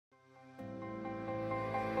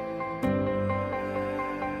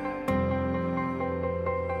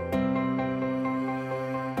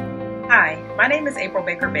My name is April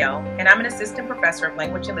Baker Bell, and I'm an assistant professor of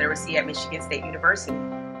language and literacy at Michigan State University.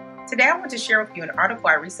 Today I want to share with you an article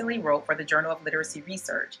I recently wrote for the Journal of Literacy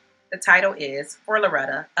Research. The title is For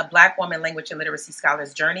Loretta, a Black woman language and literacy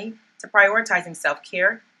scholar's journey to prioritizing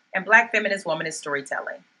self-care and Black feminist womanist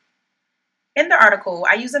storytelling. In the article,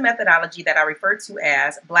 I use a methodology that I refer to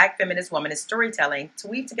as Black feminist womanist storytelling to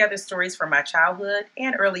weave together stories from my childhood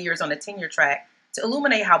and early years on the tenure track to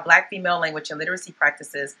illuminate how Black female language and literacy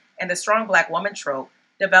practices and the strong Black woman trope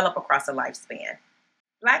develop across a lifespan.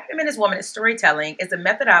 Black feminist womanist storytelling is a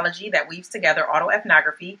methodology that weaves together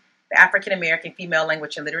autoethnography, the African American female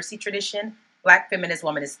language and literacy tradition, Black feminist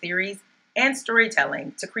womanist theories, and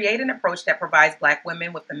storytelling to create an approach that provides Black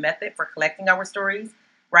women with the method for collecting our stories,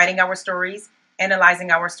 writing our stories,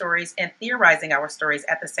 analyzing our stories, and theorizing our stories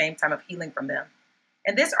at the same time of healing from them.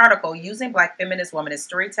 In this article, using Black feminist womanist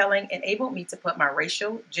storytelling enabled me to put my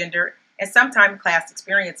racial, gender, and sometimes class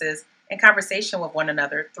experiences in conversation with one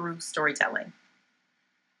another through storytelling.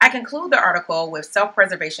 I conclude the article with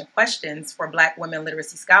self-preservation questions for Black women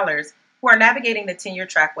literacy scholars who are navigating the tenure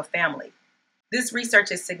track with family. This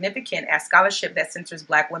research is significant as scholarship that centers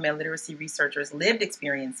Black women literacy researchers' lived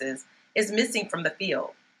experiences is missing from the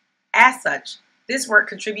field. As such, this work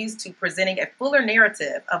contributes to presenting a fuller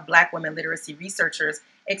narrative of Black women literacy researchers'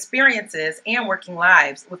 experiences and working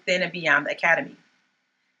lives within and beyond the academy.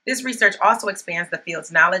 This research also expands the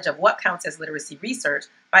field's knowledge of what counts as literacy research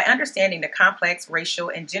by understanding the complex racial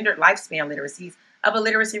and gendered lifespan literacies of a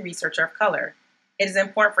literacy researcher of color. It is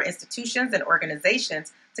important for institutions and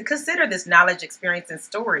organizations to consider this knowledge, experience, and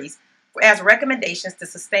stories as recommendations to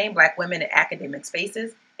sustain Black women in academic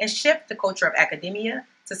spaces and shift the culture of academia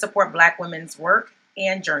to support Black women's work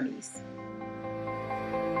and journeys.